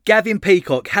Gavin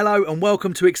Peacock, hello and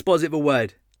welcome to Exposit the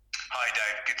Word. Hi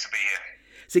Dave, good to be here.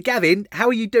 So Gavin, how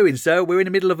are you doing, sir? We're in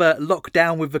the middle of a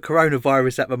lockdown with the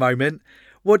coronavirus at the moment.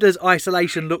 What does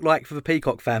isolation look like for the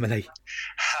Peacock family?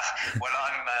 Well,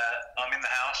 I'm in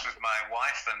the house with my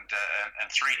wife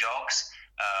and three dogs.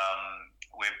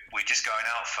 We're just going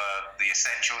out for the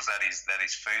essentials. That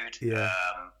is food. Yeah.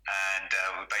 And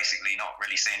we're basically not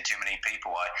really seeing too many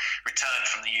people. I returned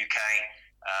from the UK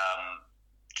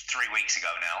 3 weeks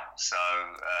ago now, so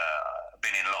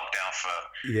been in lockdown for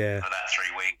that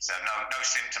 3 weeks. So no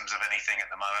symptoms of anything at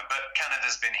the moment. But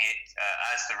Canada's been hit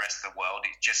as the rest of the world.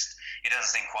 It doesn't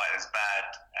seem quite as bad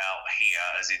out here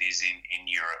as it is in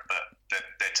Europe, but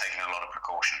they're taking a lot of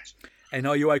precautions. And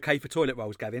are you okay for toilet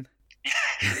rolls, Gavin?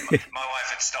 Yeah, my wife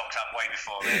had stocked up way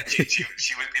before that.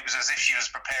 It was as if she was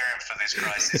preparing for this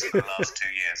crisis for the last 2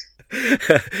 years.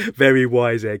 Very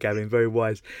wise there, Gavin, very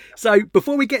wise. So,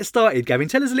 before we get started, Gavin,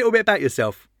 tell us a little bit about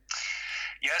yourself.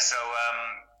 Yeah, so I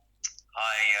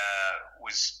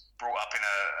was brought up in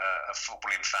a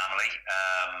footballing family.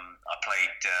 I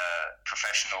played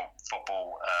professional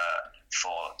football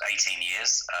for 18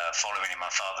 years, following in my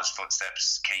father's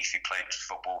footsteps. Keith, who played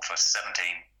football for 17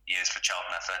 years for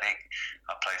Charlton Athletic.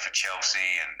 I played for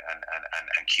Chelsea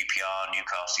and QPR,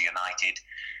 Newcastle United,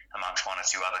 amongst one or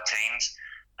two other teams.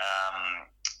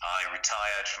 I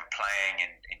retired from playing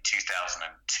in 2002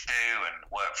 and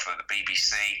worked for the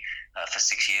BBC for 6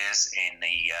 years in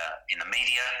the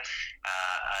media,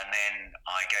 and then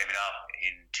I gave it up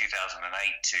in 2008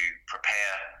 to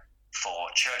prepare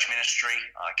for church ministry.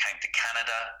 I came to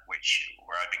Canada, where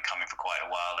I'd been coming for quite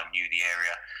a while and knew the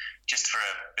area, just for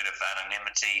a bit of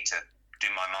anonymity to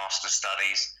do my master's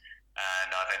studies,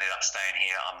 and I've ended up staying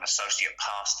here. I'm an associate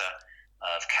pastor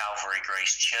of Calvary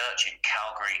Grace Church in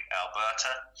Calgary,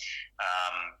 Alberta,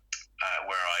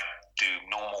 where I do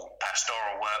normal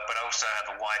pastoral work, but I also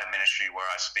have a wider ministry where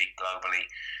I speak globally,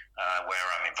 where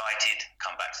I'm invited,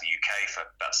 come back to the UK for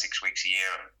about 6 weeks a year,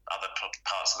 and other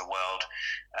parts of the world,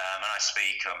 and I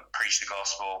speak and preach the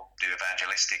gospel, do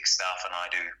evangelistic stuff, and I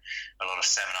do a lot of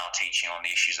seminar teaching on the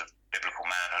issues of biblical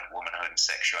manhood, womanhood, and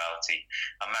sexuality.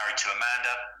 I'm married to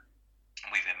Amanda.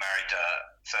 We've been married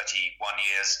 31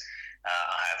 years.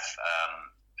 I have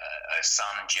a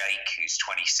son, Jake, who's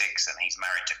 26, and he's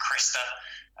married to Krista.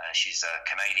 She's a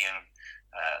Canadian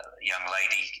young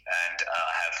lady, and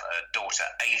I have a daughter,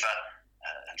 Ava,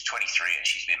 who's 23, and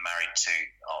she's been married to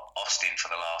Austin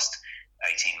for the last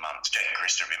 18 months. Jake and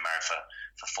Krista have been married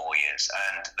for 4 years,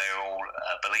 and they're all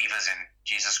believers in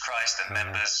Jesus Christ and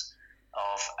members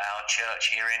of our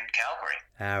church here in Calgary.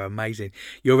 Amazing.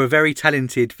 You're a very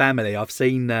talented family. I've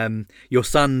seen your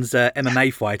son's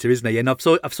MMA fighter, isn't he? And I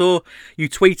saw you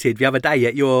tweeted the other day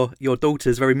at your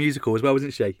daughter's very musical as well,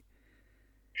 wasn't she?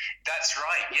 That's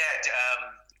right, yeah.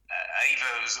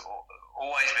 Ava's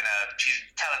always been she's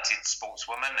a talented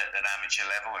sportswoman at an amateur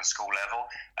level and school level,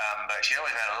 but she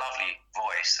always had a lovely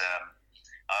voice.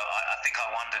 I think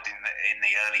I wondered in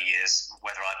the early years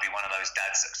whether I'd be one of those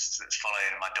dads that's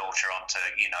following my daughter onto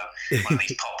one of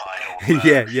these pop idol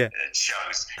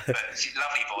shows. But she's a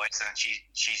lovely voice, and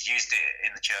she's used it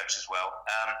in the church as well.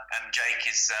 And Jake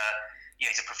is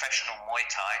he's a professional Muay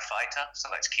Thai fighter, so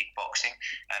that's kickboxing.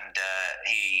 And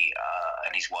he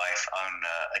and his wife own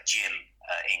a gym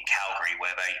in Calgary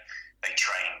where they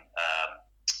train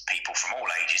people from all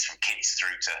ages, from kids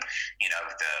through to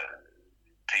the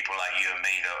people like you and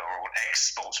me that are all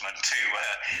ex-sportsmen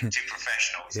to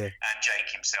professionals. Yeah. And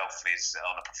Jake himself is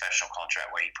on a professional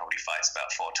contract where he probably fights about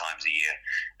 4 times a year.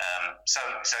 So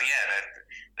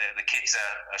the kids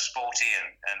are sporty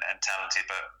and talented,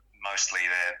 but mostly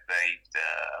they're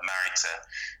married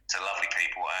to lovely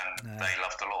people, and they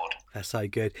love the Lord. That's so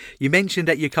good. You mentioned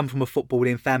that you come from a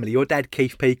footballing family. Your dad,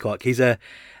 Keith Peacock, he's an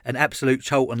absolute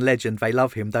Charlton legend. They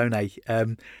love him, don't they?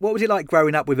 What was it like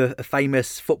growing up with a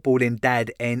famous footballing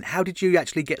dad, and how did you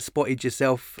actually get spotted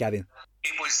yourself, Gavin?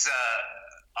 It was,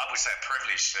 I would say, a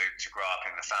privilege to grow up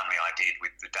in the family I did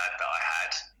with the dad that I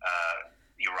had.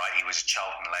 You're right, he was a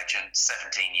Charlton legend,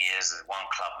 17 years as one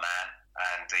club man,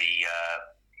 and he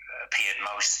appeared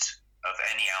most of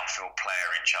any outfield player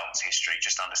in Charlton's history,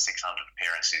 just under 600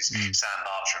 appearances. Sam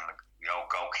Bartram, the old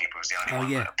goalkeeper, was the only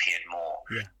one that appeared more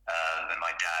than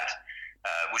my dad.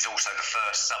 Was also the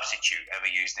first substitute ever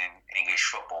used in English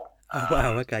football. Oh,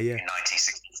 wow, okay, yeah. In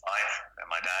 1965,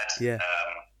 my dad. Yeah.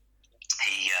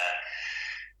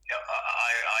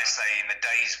 I say in the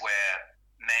days where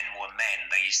men were men,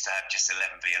 they used to have just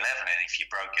 11v11, and if you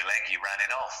broke your leg, you ran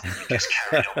it off. You just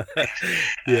carried on. But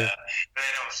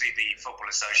then obviously the Football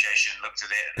Association looked at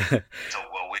it and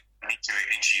thought, well, we need to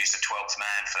introduce a 12th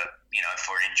man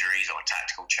for injuries or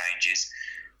tactical changes.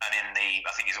 and in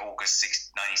I think it's August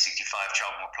 1965,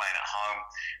 Charlton were playing at home.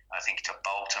 I think to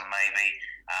Bolton maybe.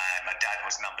 And my dad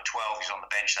was number 12. He was on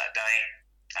the bench that day.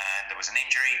 And there was an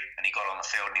injury, and he got on the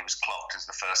field, and he was clocked as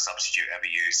the first substitute ever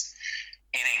used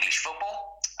in English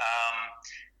football.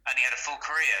 And he had a full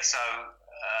career. So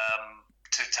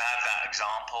to have that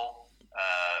example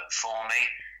for me,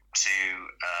 to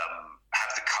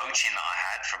have the coaching that I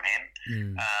had from him,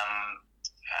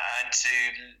 and to,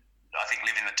 I think,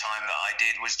 live in the time that I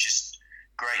did was just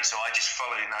great. So I just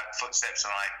followed in that footsteps,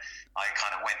 and I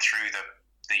kind of went through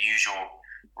the usual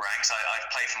ranks. I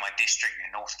played for my district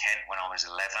in North Kent when I was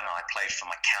 11. I played for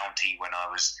my county when I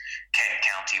was Kent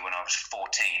County when I was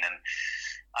 14, and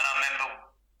I remember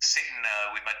sitting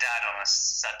with my dad on a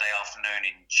Saturday afternoon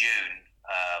in June.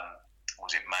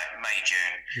 Was it May,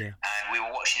 June? Yeah. And we were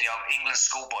watching the old England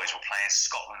schoolboys were playing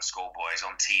Scotland schoolboys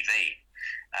on TV.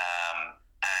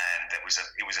 And it was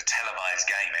a televised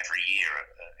game every year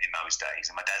in those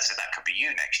days. And my dad said, that could be you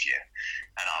next year.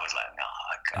 And I was like, no,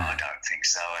 I don't think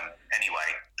so. And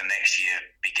anyway, the next year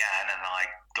began, and I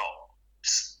got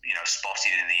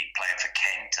spotted in playing for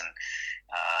Kent,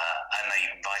 and they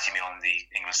invited me on the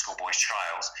England schoolboys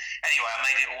trials. Anyway, I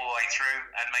made it all the way through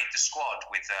and made the squad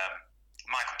with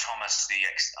Michael Thomas, the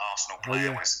ex-Arsenal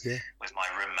player, was my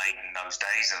roommate in those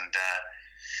days, and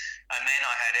then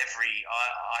I had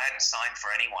I hadn't signed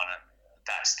for anyone at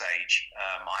that stage.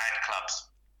 I had clubs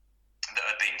that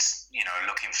had been,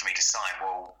 looking for me to sign.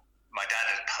 Well, my dad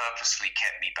had purposely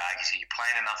kept me back. He said, "You're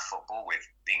playing enough football with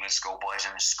the England schoolboys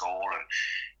in the school, and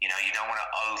you don't want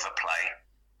to overplay."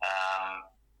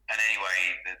 And anyway,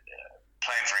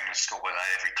 playing for England schoolboys, I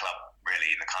had every club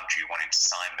really in the country wanting to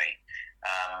sign me.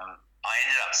 I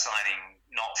ended up signing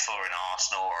not for an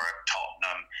Arsenal or a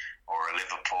Tottenham or a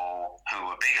Liverpool, who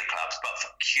were bigger clubs, but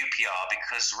for QPR,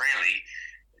 because really,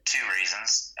 two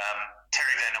reasons.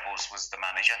 Terry Venables was the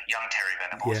manager, young Terry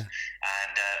Venables,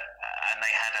 and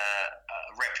they had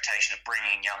a reputation of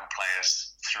bringing young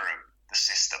players through the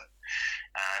system.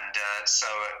 And so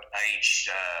at age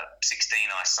 16,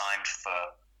 I signed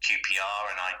for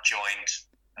QPR, and I joined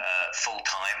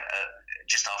full-time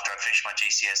just after I finished my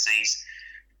GCSEs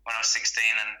when I was 16,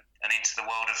 and into the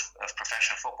world of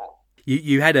professional football.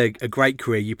 You had a great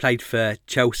career. You played for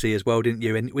Chelsea as well, didn't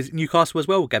you? And was it Newcastle as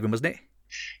well, Gavin, wasn't it?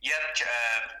 Yeah,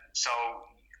 so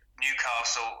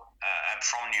Newcastle, and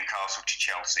from Newcastle to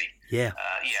Chelsea. Yeah.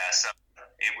 So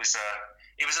it was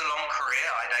a long career.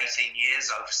 I had 18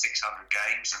 years, over 600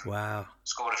 games, and wow,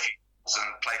 scored a few goals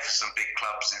and played for some big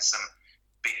clubs in some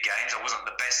big games. I wasn't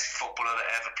the best footballer that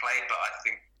ever played, but I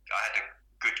think I had a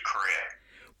good career.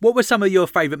 What were some of your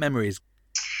favourite memories?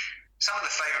 Some of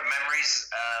the favourite memories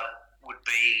would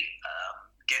be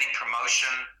getting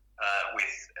promotion with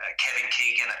Kevin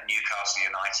Keegan at Newcastle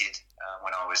United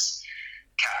when I was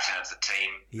captain of the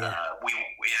team. Yeah. We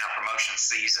in our promotion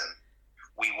season,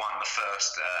 we won the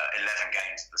first 11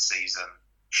 games of the season,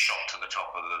 shot to the top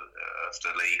of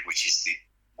the league, which is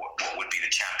what would be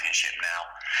the championship now.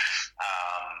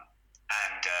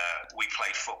 And we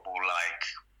played football like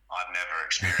I've never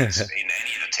experienced in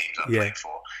any of the teams I've played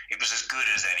for. It was as good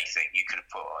as anything you could have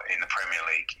put in the Premier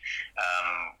League.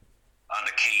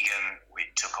 Under Keegan, we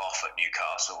took off at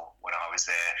Newcastle when I was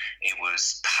there. It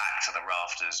was packed to the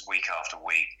rafters week after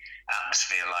week.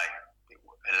 Atmosphere like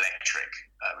electric.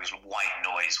 It was white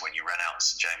noise when you ran out of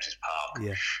St James's Park.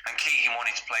 Yeah. And Keegan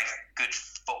wanted to play good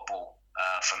football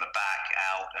from the back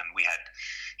out, and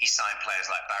he signed players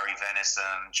like Barry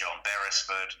Venison, John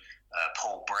Beresford,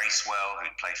 Paul Bracewell,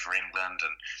 who'd played for England,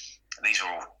 and these are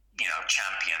all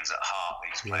champions at heart,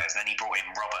 these players. Then he brought in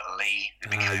Robert Lee,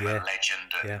 who became a legend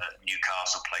at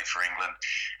Newcastle, played for England.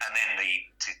 And then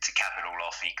to cap it all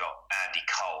off, he got Andy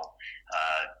Cole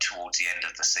towards the end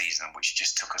of the season, which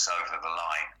just took us over the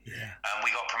line. Yeah. We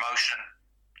got promotion,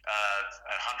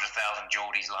 100,000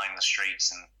 Geordies lined the streets,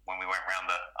 and when we went round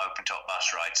the open-top bus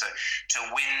ride. So to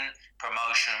win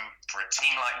promotion for a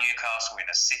team like Newcastle, in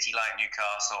a city like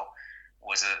Newcastle,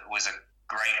 was a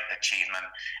great achievement.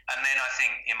 And then I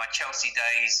think in my Chelsea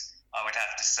days, I would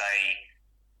have to say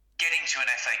getting to an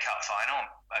FA Cup final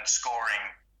and scoring.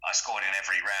 I scored in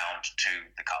every round to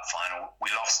the cup final. We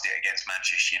lost it against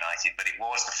Manchester United, but it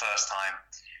was the first time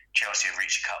Chelsea have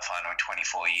reached a cup final in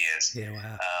 24 years. Yeah,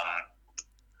 wow.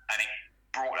 And it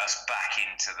brought us back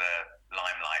into the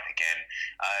limelight again.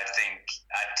 I think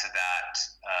add to that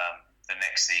the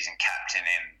next season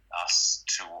captaining us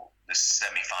to the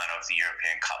semi-final of the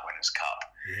European Cup Winners' Cup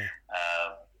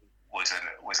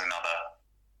was another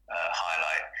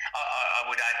highlight. I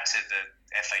would add to the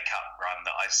FA Cup run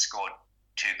that I scored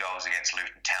 2 goals against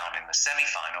Luton Town in the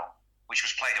semi-final, which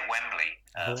was played at Wembley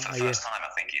for the first time,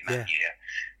 I think, in that year.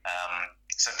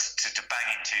 So to bang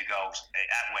in 2 goals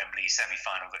at Wembley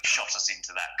semi-final that shot us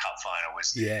into that cup final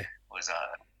was a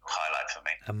highlight for me.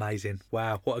 Amazing.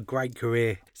 Wow, what a great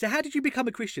career. So how did you become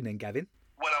a Christian then, Gavin?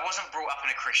 Well, I wasn't brought up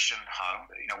in a Christian home.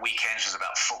 Weekends was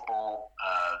about football,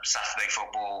 Saturday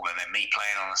football, and then me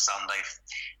playing on a Sunday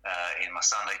in my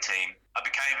Sunday team.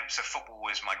 So football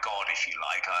was my God, if you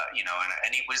like,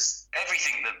 and it was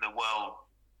everything that the world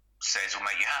says will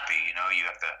make you happy. You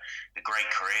have the great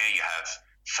career, you have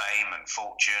fame and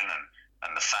fortune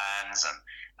and the fans, and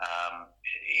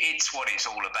it's what it's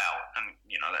all about. And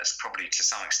that's probably to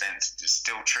some extent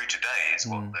still true today, is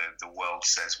what the world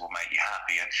says will make you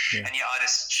happy. And yet I'd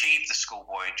achieved the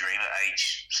schoolboy dream at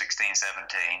age 16,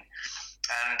 17,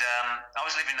 and I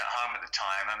was living at home at the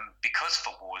time, and because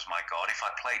football was my God, if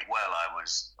I played well, I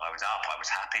was up, I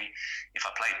was happy. If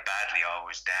I played badly, I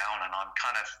was down, and I'm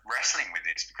kind of wrestling with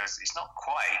this because it's not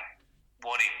quite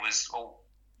what it was all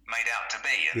made out to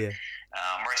be. And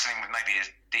wrestling with maybe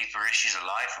deeper issues of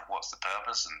life, of what's the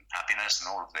purpose and happiness and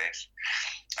all of this.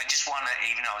 And just one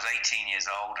evening, I was 18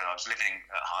 years old and I was living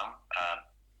at home.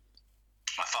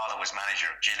 My father was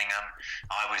manager of Gillingham.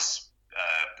 I was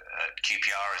at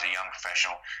QPR as a young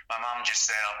professional. My mum just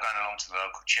said, I'm going along to the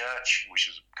local church,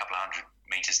 which was a couple of 100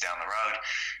 metres down the road.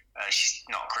 She's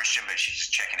not a Christian, but she's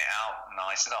just checking it out. And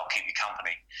I said, I'll keep you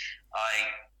company. I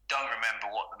don't remember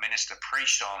what the minister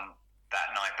preached on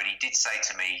that night, but he did say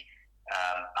to me,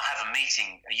 I have a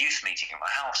youth meeting at my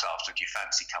house after. Do you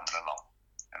fancy coming along?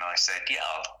 And I said, yeah,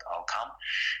 I'll come.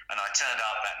 And I turned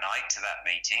up that night to that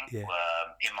meeting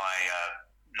in my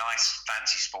nice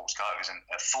fancy sports car. It was a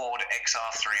Ford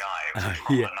XR3i. It was a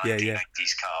proper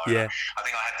 1980s car. Yeah. I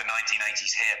think I had the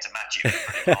 1980s hair to match it.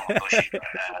 Pretty long and bushy.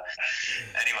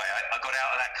 Anyway, I got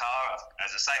out of that car.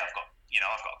 As I say, I've got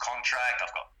a contract.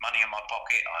 I've got money in my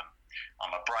pocket.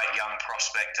 I'm a bright young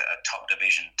prospect at a top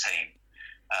division team.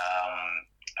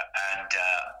 And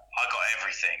I got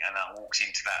everything, and I walked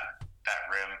into that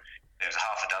room. There was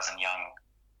half a dozen young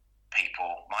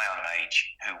people my own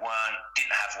age who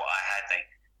didn't have what I had.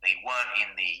 They weren't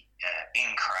in the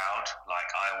in crowd like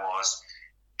I was,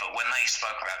 but when they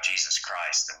spoke about Jesus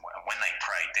Christ and when they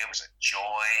prayed, there was a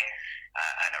joy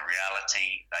and a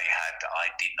reality they had that I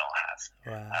did not have.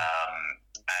 Wow.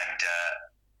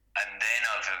 And then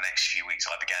over the next few weeks,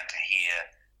 I began to hear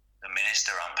the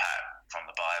minister unpack from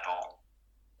the Bible,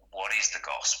 what is the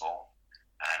gospel?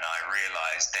 And I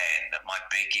realised then that my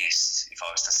biggest, if I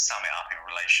was to sum it up in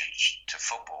relation to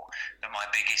football, that my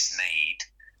biggest need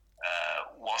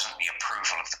wasn't the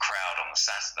approval of the crowd on the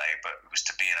Saturday, but it was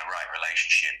to be in a right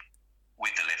relationship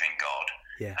with the living God.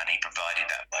 Yeah. And he provided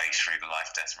that way through the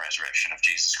life, death, and resurrection of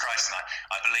Jesus Christ. And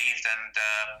I believed, and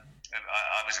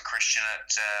I was a Christian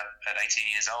at 18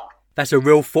 years old. That's a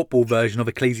real football version of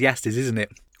Ecclesiastes, isn't it?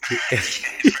 Yeah,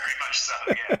 very much so,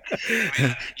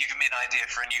 yeah. You give me an idea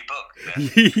for a new book.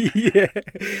 Yeah.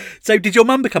 So did your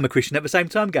mum become a Christian at the same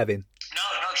time, Gavin? No,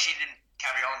 she didn't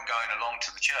carry on going along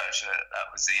to the church. That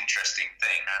was the interesting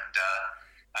thing,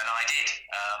 and I did.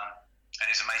 And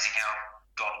it's amazing how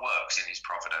God works in his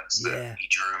providence. That he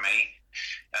drew me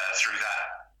through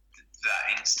that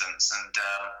instance. And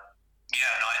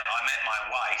and I met my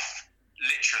wife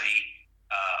literally.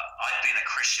 I'd been a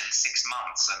Christian 6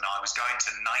 months, and I was going to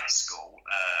night school,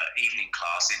 evening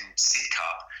class in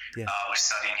Sidcup. Yeah. I was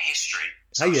studying history,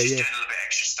 so I was just doing a little bit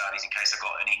extra studies in case I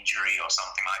got an injury or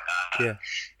something like that. Yeah.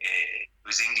 It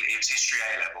was English. It was history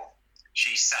A level.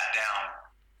 She sat down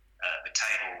at the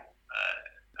table,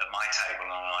 at my table,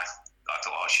 and I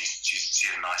thought, she's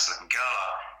a nice looking girl.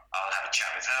 I'll have a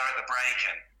chat with her at the break,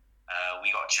 and we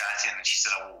got chatting, and she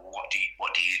said, "Oh, what do you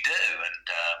do?"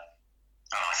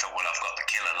 And I thought, well, I've got the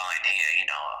killer line here,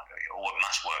 it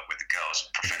must work with the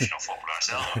girls, professional footballer. I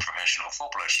said, I'm a professional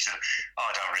footballer. She said,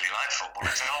 I don't really like football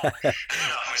at all.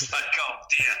 I was like, oh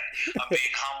dear, I'm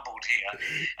being humbled here.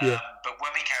 But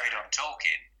when we carried on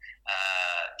talking,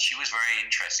 she was very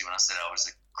interested when I said I was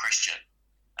a Christian.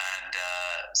 And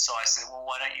so I said, well,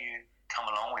 why don't you come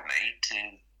along with me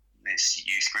to this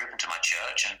youth group and to my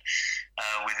church? And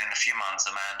within a few months,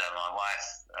 Amanda, my wife,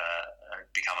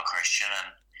 had become a Christian, and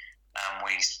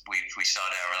we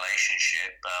started our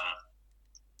relationship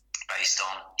based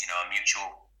on a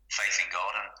mutual faith in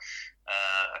God, and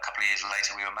a couple of years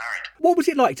later we were married. What was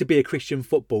it like to be a Christian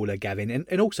footballer, Gavin?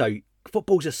 And also,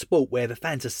 football's a sport where the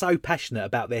fans are so passionate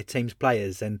about their team's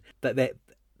players, and that they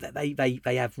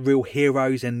have real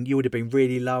heroes, and you would have been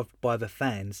really loved by the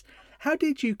fans. How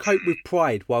did you cope with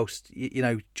pride whilst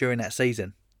during that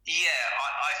season? Yeah,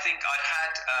 I think I'd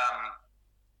had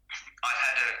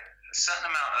a certain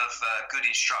amount of good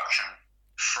instruction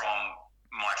from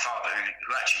my father,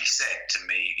 who actually said to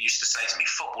me, used to say to me,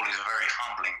 football is a very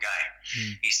humbling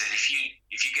game. He said, if you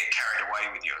get carried away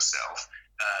with yourself,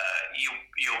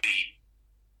 you'll be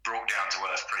brought down to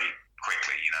earth pretty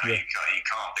quickly. You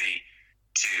can't be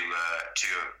too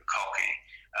cocky.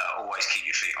 Always keep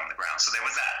your feet on the ground. So there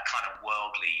was that kind of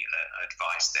worldly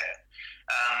advice there.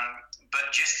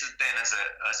 But just then, as a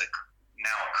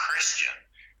now a Christian,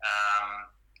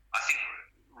 I think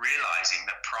realizing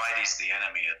that pride is the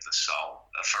enemy of the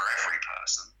soul for every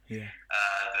person.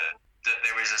 That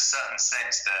there is a certain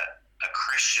sense that a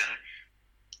Christian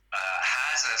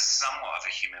has a somewhat of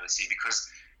a humility because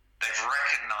they've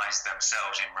recognized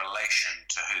themselves in relation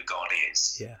to who God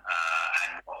is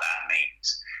and what that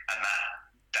means, and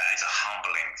that is a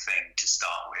humbling thing to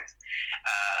start with.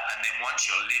 And then once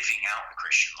you're living out the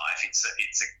Christian life, it's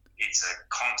a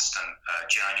constant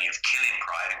journey of killing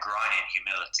pride and growing in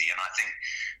humility. And I think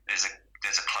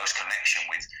there's a close connection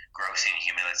with growth in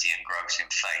humility and growth in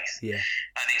faith.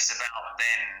 And it's about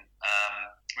then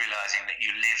realizing that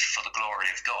you live for the glory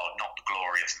of God, not the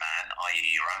glory of man,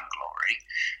 i.e. your own glory.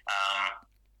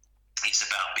 It's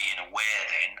about being aware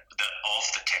then of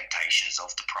the temptations of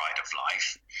the pride of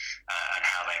life and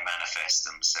how they manifest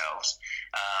themselves.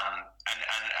 And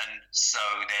so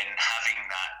then having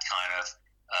that kind of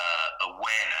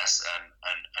awareness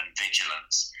and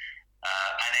vigilance,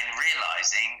 and then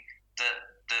realizing that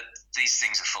these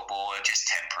things of football are just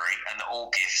temporary and that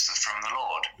all gifts are from the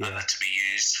Lord and are to be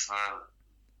used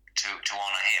to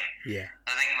honour Him.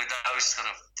 I think with those sort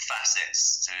of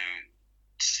facets to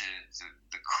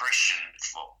the Christian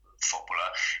footballer,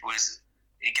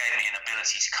 it gave me an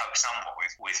ability to cope somewhat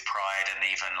with pride and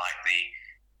even like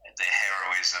the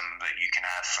heroism that you can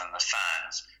have from the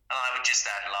fans. And I would just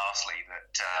add lastly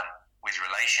that with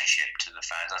relationship to the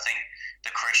fans, I think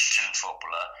the Christian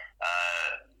footballer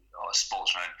or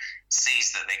sportsman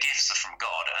sees that their gifts are from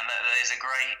God, and that there's a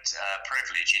great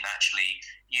privilege in actually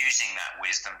using that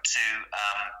wisdom to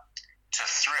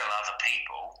thrill other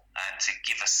people and to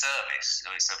give a service.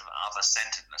 So it's of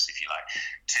other-centeredness, if you like,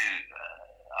 to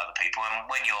other people. And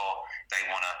when they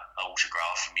want an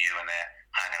autograph from you and they're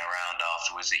hanging around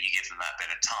afterwards, that you give them that bit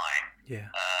of time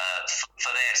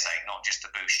for their sake, not just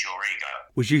to boost your ego.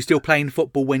 Was you still playing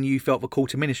football when you felt the call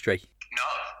to ministry? No.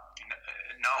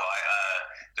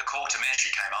 The call to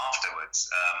ministry came afterwards.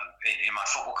 In my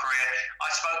football career, I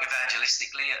spoke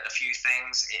evangelistically at a few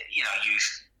things, youth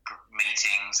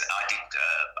meetings. I did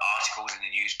articles in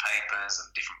the newspapers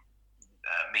and different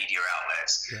media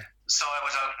outlets. So I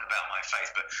was open about my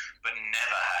faith, but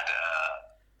never had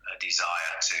a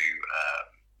desire to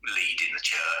lead in the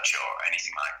church or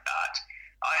anything like that.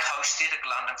 I hosted a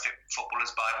London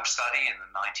Footballers Bible Study in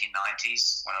the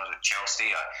 1990s when I was at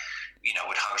Chelsea. I,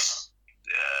 would host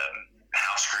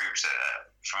house groups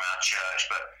from our church,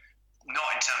 but not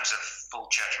in terms of full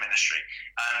church ministry.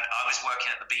 And I was working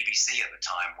at the BBC at the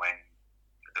time when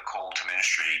the call to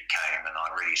ministry came, and I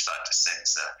really started to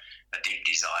sense a deep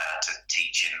desire to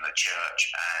teach in the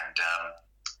church, and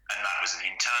that was an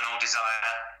internal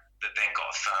desire that then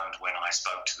got affirmed when I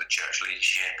spoke to the church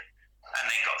leadership, and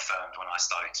then got affirmed when I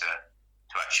started to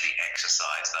actually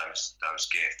exercise those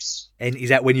gifts. And is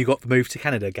that when you got the move to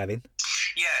Canada, Gavin?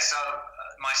 Yeah, so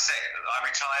I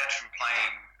retired from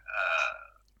playing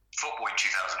football in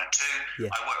 2002.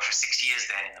 I worked for 6 years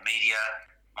then in the media.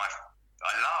 I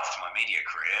loved my media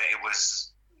career. It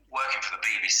was working for the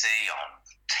BBC on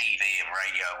TV and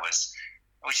radio was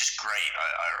just great.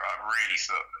 I really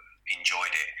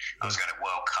enjoyed it. I was going to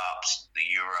World Cups, the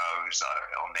Euros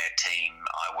on their team.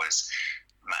 I was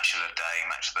Match of the Day,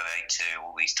 Match of the Day 2,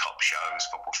 all these top shows,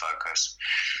 Football Focus.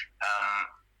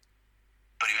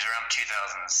 But it was around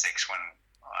 2006 when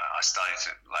I started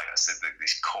to, like I said,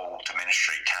 this call to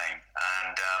ministry came,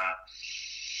 and then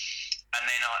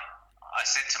I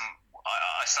said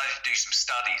I started to do some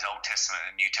studies, Old Testament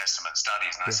and New Testament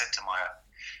studies, and I said to my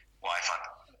wife,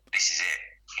 "This is it.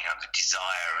 The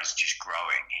desire is just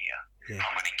growing here.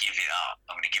 I'm going to give it up.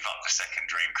 I'm going to give up the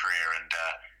second dream career and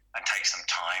take some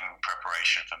time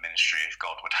preparation for ministry if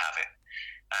God would have it."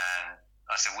 And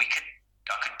I said, I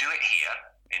could do it here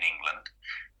in England,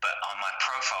 but my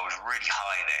profile was really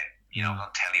high then. I was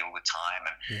on telly all the time,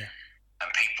 and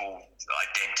people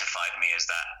identified me as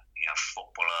that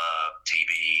footballer,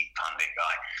 TV pundit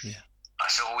guy. I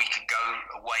said, we could go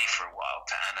away for a while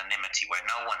to anonymity where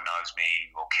no one knows me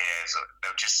or cares.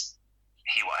 They'll just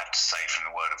hear what I have to say from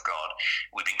the Word of God.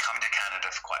 We've been coming to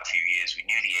Canada for quite a few years. We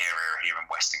knew the area here in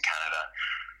Western Canada.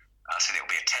 I said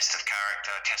it'll be a test of character,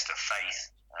 a test of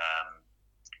faith.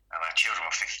 And my children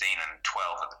were 15 and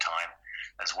 12 at the time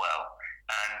as well.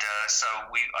 And so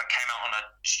I came out on a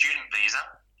student visa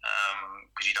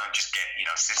because you don't just get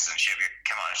citizenship. You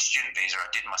come out on a student visa. I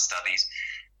did my studies,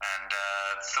 and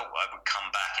thought I would come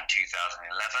back in 2011.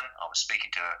 I was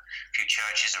speaking to a few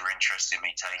churches who were interested in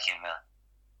me taking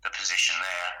the position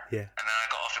there, and then I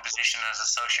got offered a position as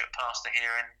associate pastor here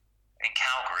in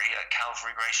Calgary at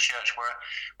Calvary Grace Church, where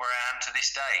I am to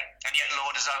this day. And yet,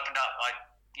 Lord has opened up. My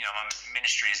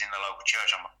ministry is in the local church.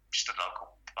 I'm just a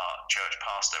local church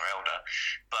pastor, elder,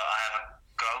 but I have a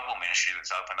global ministry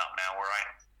that's opened up now, where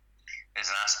there's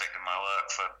an aspect of my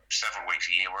work for several weeks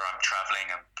a year where I'm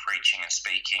travelling and preaching and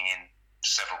speaking in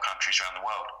several countries around the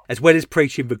world. As well as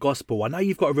preaching the gospel, I know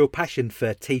you've got a real passion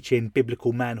for teaching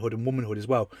biblical manhood and womanhood as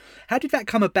well. How did that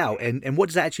come about, and what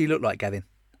does that actually look like, Gavin?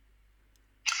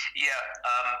 Yeah,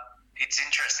 it's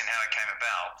interesting how it came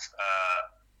about.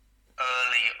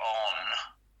 Early on,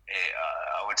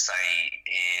 I would say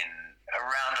in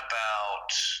around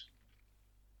about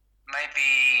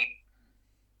maybe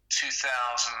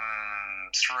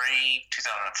 2003, 2004,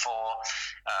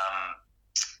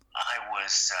 I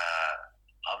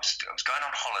was going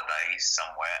on holidays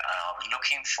somewhere, and I was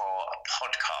looking for a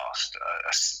podcast,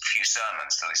 a few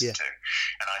sermons to listen to,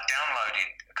 and I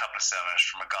downloaded a couple of sermons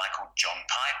from a guy called John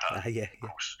Piper. Of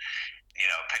course,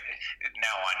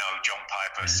 now I know John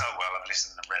Piper so well. I've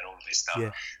listened and read all of his stuff,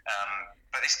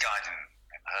 but this guy didn't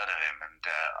heard of him, and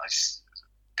I just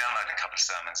downloaded a couple of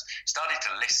sermons, started to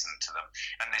listen to them,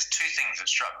 and there's two things that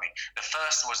struck me. The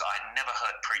first was I'd never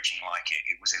heard preaching like it.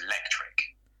 It was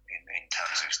electric in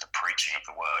terms of the preaching of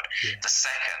the word. The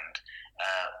second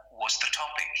was the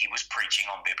topic. He was preaching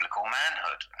on biblical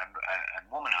manhood and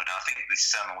womanhood, and I think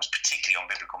this sermon was particularly on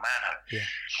biblical manhood.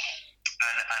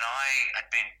 And I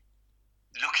had been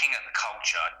looking at the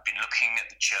culture, I'd been looking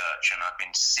at the church, and I'd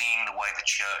been seeing the way the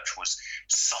church was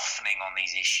softening on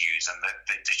these issues, and the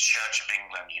Church of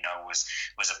England, was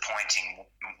appointing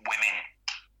women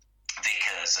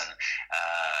vicars, and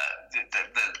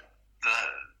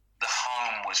the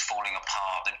home was falling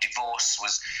apart, the divorce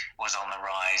was on the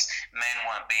rise, men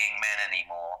weren't being men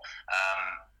anymore.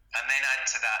 And then add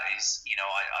to that is,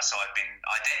 so I've been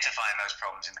identifying those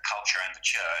problems in the culture and the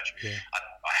church.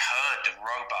 I heard the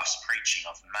robust preaching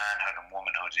of manhood and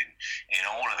womanhood in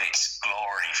all of its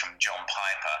glory from John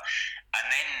Piper, and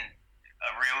then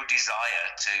a real desire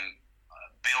to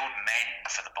build men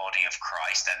for the body of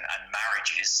Christ and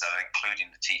marriages, so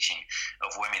including the teaching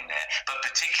of women there, but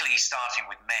particularly starting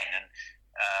with men. And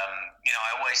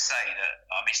I always say that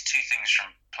I miss two things from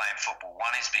playing football.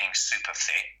 One is being super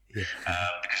fit,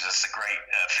 because that's a great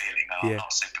feeling. I'm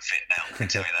not super fit now, I can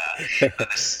tell you that.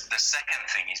 But the second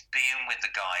thing is being with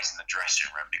the guys in the dressing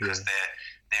room, because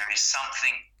there is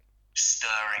something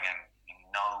stirring and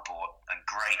noble and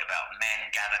great about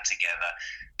men gathered together,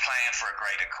 playing for a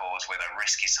greater cause where the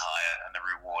risk is higher and the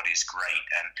reward is great.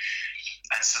 And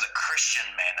so the Christian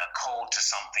men are called to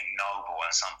something noble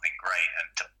and something great,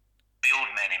 and to build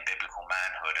men in biblical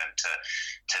manhood, and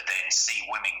to then see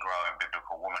women grow in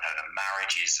biblical womanhood, and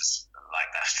marriages as like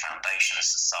that foundation of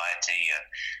society, and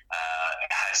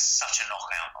it has such a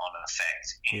knockout on an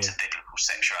effect into biblical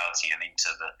sexuality and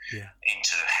into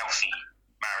healthy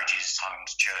marriages,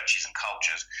 homes, churches, and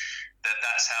cultures.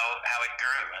 That's how it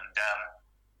grew, and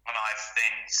I've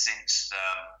then since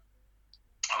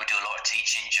I would do a lot of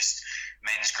teaching, just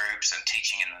men's groups and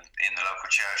teaching in the local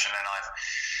church, and then I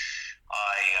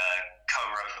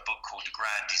co-wrote a book called The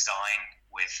Grand Design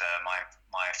with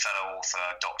my fellow author,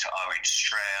 Dr. Owen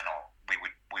Strachan, or we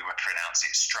would pronounce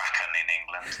it Strachan in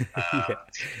England,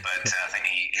 but I think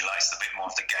he likes a bit more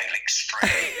of the Gaelic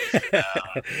strain.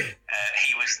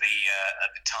 He was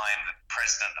at the time the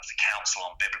president of the Council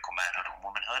on Biblical Manhood and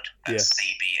Womanhood, that's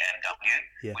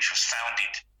CBMW, which was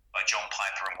founded by John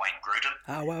Piper and Wayne Grudem.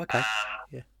 Oh, wow, okay.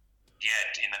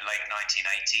 In the late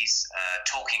 1980s,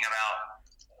 talking about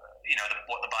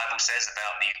what the Bible says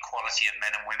about the equality of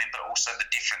men and women, but also the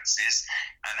differences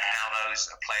and how those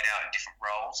are played out in different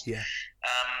roles.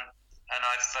 And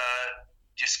I've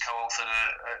just co-authored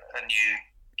a new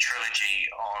trilogy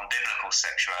on biblical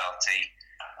sexuality.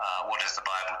 What does the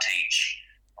Bible teach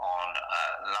on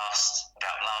lust?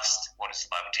 What does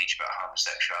the Bible teach about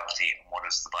homosexuality? And what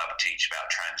does the Bible teach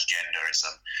about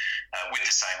transgenderism? With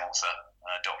the same author,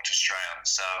 Dr. Strachan.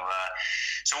 So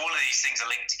all of these things are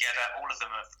linked together. All of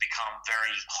them have become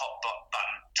very hot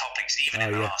button topics, even in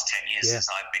the last 10 years since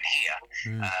I've been here,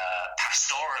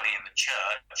 pastorally in the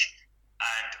church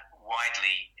and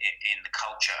widely in the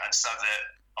culture. And so that,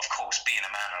 of course, being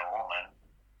a man or a woman,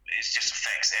 it just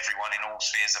affects everyone in all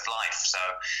spheres of life. So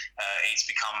it's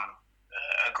become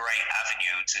a great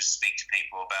avenue to speak to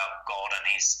people about God and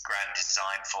his grand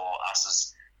design for us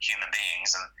as human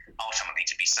beings, and ultimately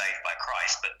to be saved by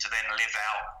Christ, but to then live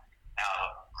out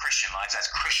our Christian lives as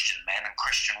Christian men and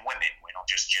Christian women. We're not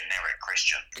just generic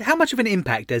Christian. How much of an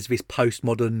impact has this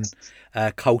postmodern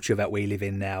culture that we live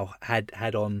in now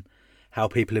had on how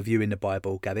people are viewing the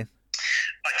Bible, Gavin?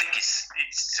 I think it's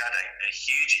had a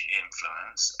huge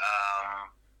influence.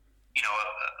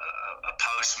 A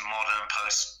postmodern,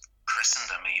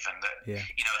 post-Christendom, even that. Yeah.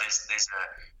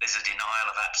 There's a denial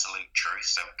of absolute truth.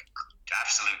 So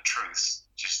absolute truths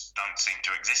just don't seem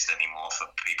to exist anymore for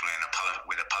people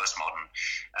with a postmodern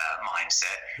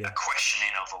mindset. Yeah. A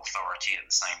questioning of authority at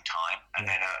the same time, and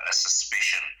then a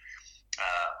suspicion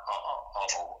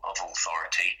of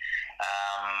authority.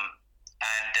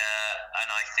 And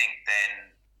I think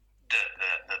then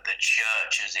the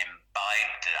church has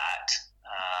imbibed that,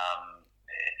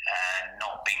 and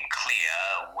not being clear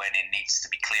when it needs to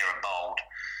be clear and bold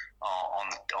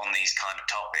on these kind of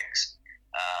topics.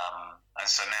 And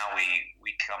so now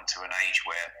we come to an age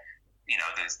where,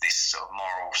 there's this sort of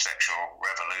moral sexual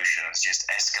revolution has just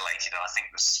escalated. And I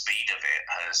think the speed of it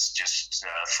has just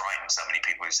frightened so many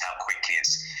people, is how quickly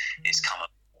it's come.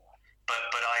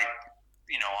 But I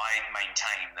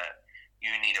maintain that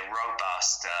you need a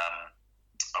robust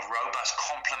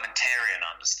complementarian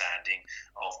understanding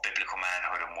of biblical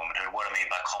manhood and womanhood. What I mean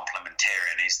by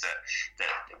complementarian is that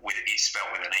it's spelled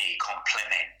with an E,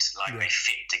 complement, like they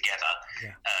fit together,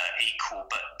 equal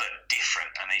but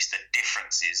different. And it's the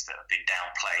differences that have been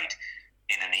downplayed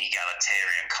in an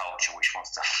egalitarian culture which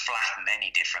wants to flatten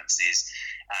any differences,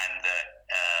 and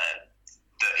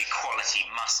that equality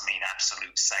must mean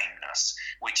absolute sameness,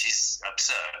 which is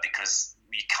absurd, because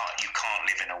you can't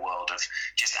live in a world of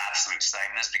just absolute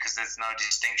sameness, because there's no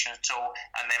distinction at all,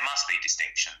 and there must be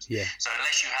distinctions. Yeah. So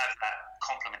unless you have that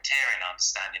complementarian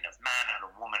understanding of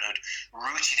manhood and womanhood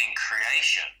rooted in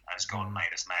creation, as God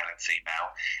made us male and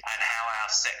female, and how our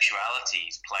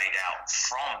sexuality is played out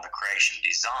from the creation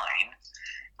design,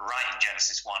 right in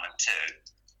Genesis 1 and 2,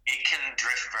 it can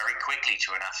drift very quickly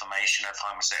to an affirmation of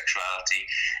homosexuality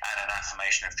and an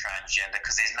affirmation of transgender,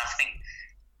 because there's nothing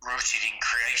rooted in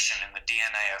creation, in the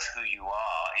DNA of who you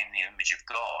are in the image of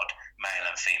God, male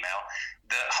and female,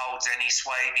 that holds any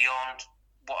sway beyond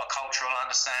what a cultural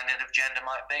understanding of gender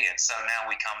might be. And so now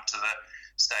we come to the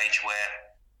stage where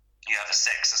you have a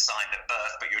sex assigned at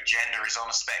birth, but your gender is on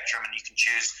a spectrum, and you can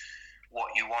choose what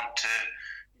you want to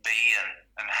be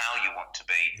and how you want to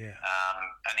be. Yeah.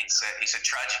 And it's a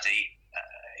tragedy.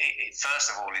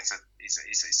 First of all, it's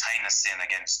heinous sin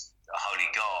against a holy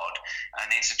God,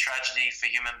 and it's a tragedy for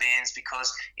human beings,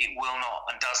 because it will not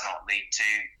and does not lead to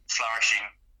flourishing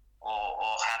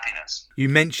or happiness. You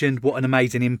mentioned what an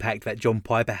amazing impact that John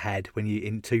Piper had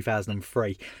in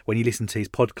 2003 when you listened to his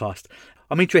podcast.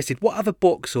 I'm interested, what other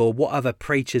books or what other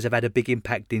preachers have had a big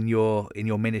impact in your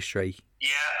ministry?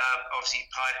 Obviously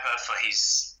Piper, for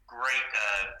his great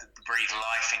breathe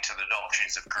life into the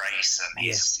doctrines of grace, and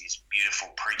his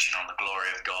beautiful preaching on the glory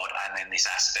of God, and then this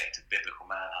aspect of biblical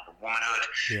manhood and womanhood.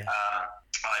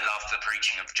 I love the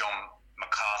preaching of John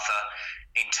MacArthur.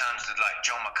 In terms of, like,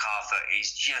 John MacArthur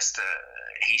is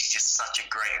he's just such a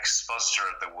great expositor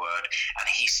of the word, and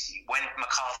when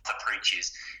MacArthur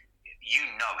preaches, he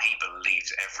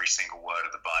believes every single word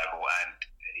of the Bible, and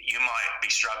you might be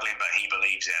struggling, but he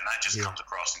believes it, and that just comes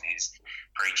across in his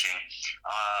preaching.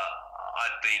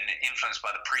 I've been influenced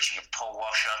by the preaching of Paul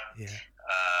Washer,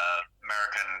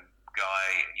 American guy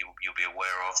you'll be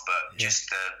aware of, but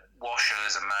just Washer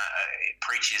as a man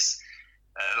preaches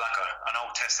like an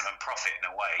Old Testament prophet in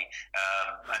a way,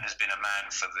 and has been a man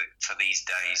for these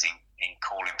days in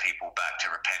calling people back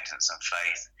to repentance and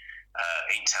faith.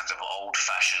 In terms of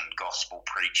old-fashioned gospel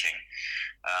preaching,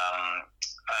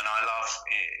 and I love,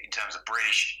 in terms of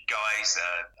British guys,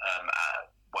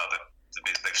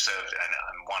 they've served, and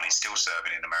one is still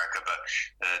serving in America, but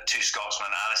two Scotsmen,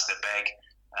 Alistair Begg,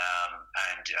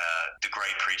 and the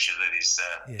great preacher that is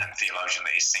and theologian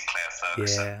that is Sinclair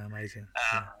Ferguson. Yeah, amazing.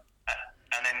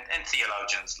 And then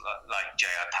theologians like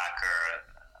J.I. Packer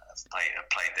have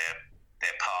played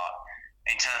their part.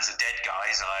 In terms of dead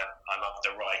guys, I love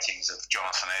the writings of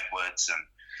Jonathan Edwards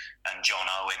and John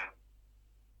Owen,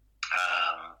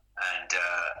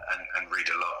 and read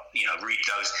a lot. Read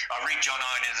those. I read John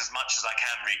Owen as much as I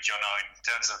can read John Owen, in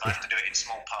terms of I have to do it in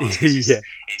small parts. It's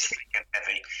thick and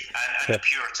heavy. And the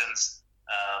Puritans,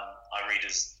 I read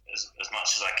as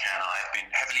much as I can. I have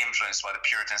been heavily influenced by the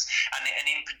Puritans, and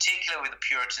in particular with the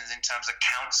Puritans in terms of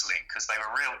counselling, because they were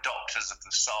real doctors of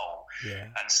the soul.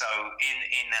 And so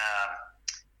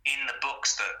in the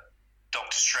books that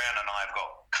Dr. Strahan and I have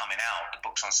got coming out, the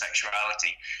books on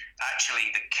sexuality, actually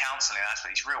the counselling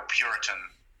aspect is real Puritan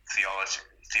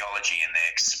theology in there,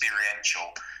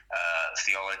 experiential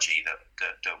theology that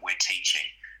we're teaching.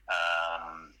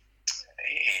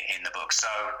 in the book. So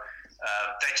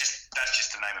that's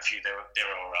just to name a few. There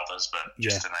are others, but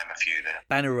just to name a few there.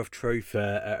 Banner of Truth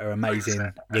are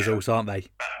amazing results, aren't they?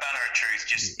 Banner of Truth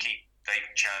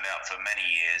they've churned out for many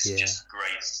years. Just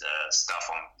great stuff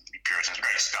on Puritans,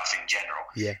 great stuff in general.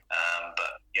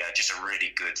 But just a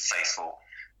really good, faithful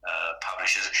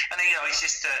publishers. And it's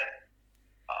just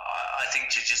I think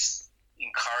to just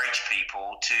encourage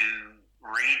people to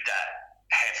read that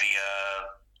heavier,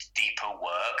 deeper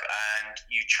work, and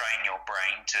you train your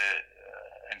brain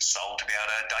and soul to be able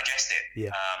to digest it.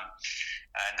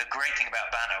 And the great thing about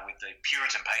Banner with the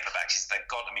Puritan paperbacks is they've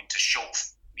got them into short,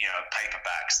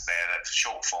 paperbacks there, that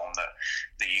short form that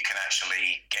you can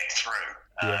actually get through.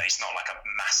 It's not like a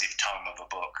massive tome of a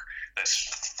book that's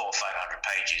 400-500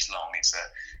 pages long. It's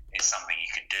something you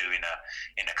could do in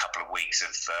a couple of weeks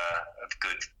of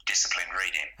good disciplined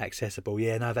reading. Accessible,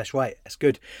 that's right. That's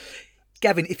good.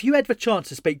 Gavin, if you had the chance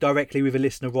to speak directly with a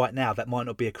listener right now that might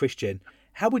not be a Christian,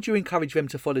 how would you encourage them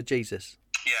to follow Jesus?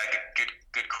 Yeah,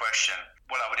 good question.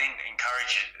 Well, I would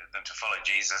encourage them to follow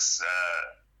Jesus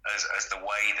as the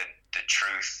way, the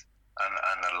truth,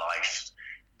 and the life.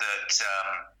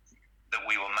 That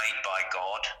we were made by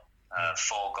God,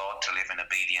 for God, to live in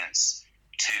obedience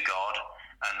to God,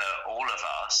 and that all of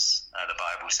us, the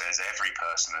Bible says, every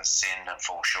person has sinned and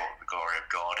fall short of the glory of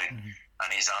God,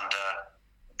 and is under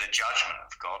the judgment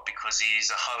of God, because he is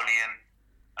a holy and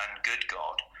good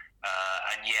God.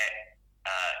 And yet,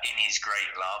 in his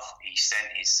great love, he sent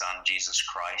his son, Jesus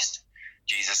Christ,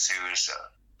 Jesus who is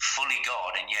fully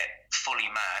God and yet fully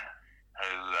man,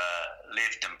 who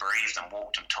lived and breathed and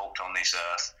walked and talked on this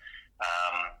earth,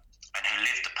 and who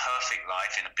lived a perfect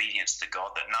life in obedience to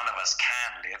God that none of us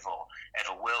can live or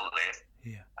ever will live,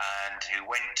 and who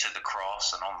went to the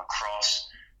cross, and on the cross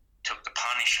took the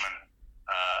punishment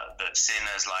that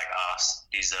sinners like us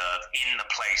deserve in the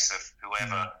place of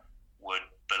whoever would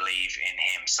believe in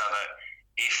him, so that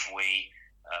if we,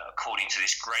 according to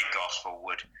this great gospel,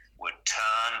 would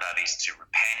turn, that is to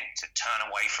repent, to turn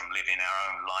away from living our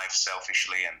own life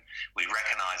selfishly, and we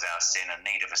recognize our sin and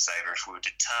need of a Savior, if we were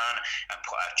to turn and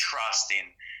put our trust in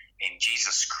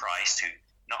Jesus Christ, who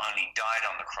not only died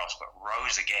on the cross but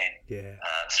rose again 3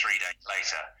 days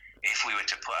later, if we were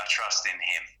to put our trust in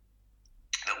him,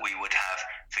 that we would have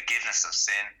forgiveness of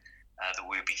sin, that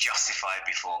we would be justified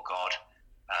before God,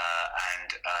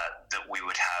 and that we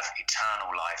would have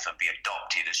eternal life and be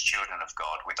adopted as children of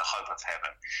God with the hope of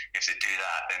heaven. If to do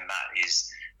that, then that is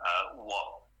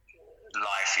what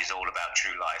life is all about,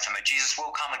 true life. And that Jesus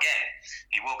will come again.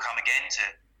 He will come again to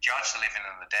judge the living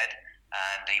and the dead,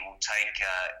 and he will take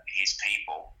his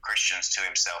people, Christians, to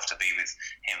himself to be with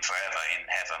him forever in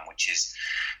heaven, which is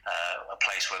a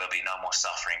place where there'll be no more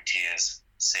suffering, tears,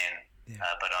 sin,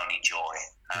 but only joy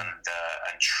and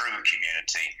true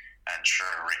community and true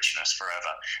richness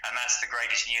forever. And that's the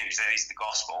greatest news. That is the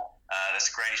gospel. That's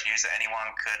the greatest news that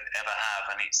anyone could ever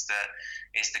have, and it's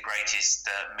the greatest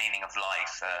meaning of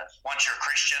life. Once you're a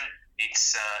Christian,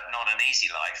 it's not an easy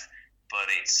life, but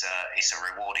it's a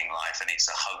rewarding life, and it's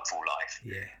a hopeful life,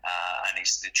 and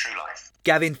it's the true life.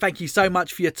 Gavin, thank you so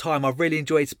much for your time. I've really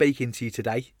enjoyed speaking to you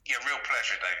today. Yeah, real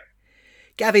pleasure, David.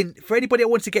 Gavin, for anybody that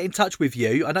wants to get in touch with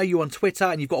you, I know you're on Twitter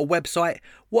and you've got a website.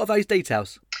 What are those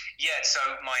details? Yeah, so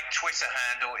my Twitter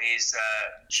handle is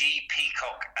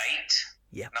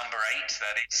gpeacock8, number 8.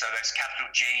 So that's capital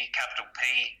G, capital P,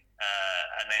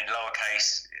 and then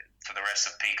lowercase for the rest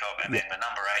of Peacock, and then the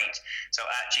number 8. So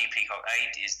at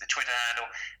gpeacock8 is the Twitter handle,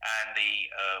 and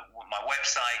my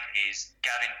website is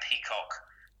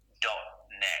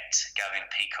gavinpeacock.net.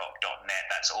 Gavinpeacock.net.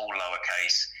 That's all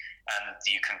lowercase. And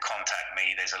you can contact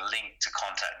me. There's a link to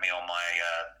contact me on my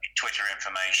Twitter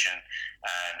information,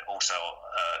 and also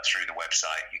through the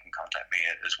website. You can contact me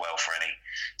as well for any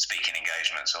speaking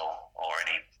engagements or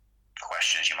any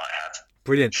questions you might have.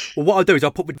 Brilliant. Well, what I'll do is I'll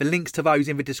put the links to those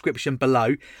in the description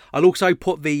below. I'll also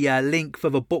put the link for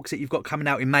the books that you've got coming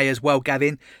out in May as well,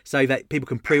 Gavin, so that people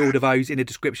can pre-order those in the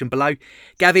description below.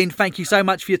 Gavin, thank you so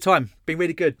much for your time. Been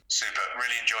really good. Super.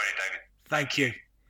 Really enjoyed it, David. Thank you.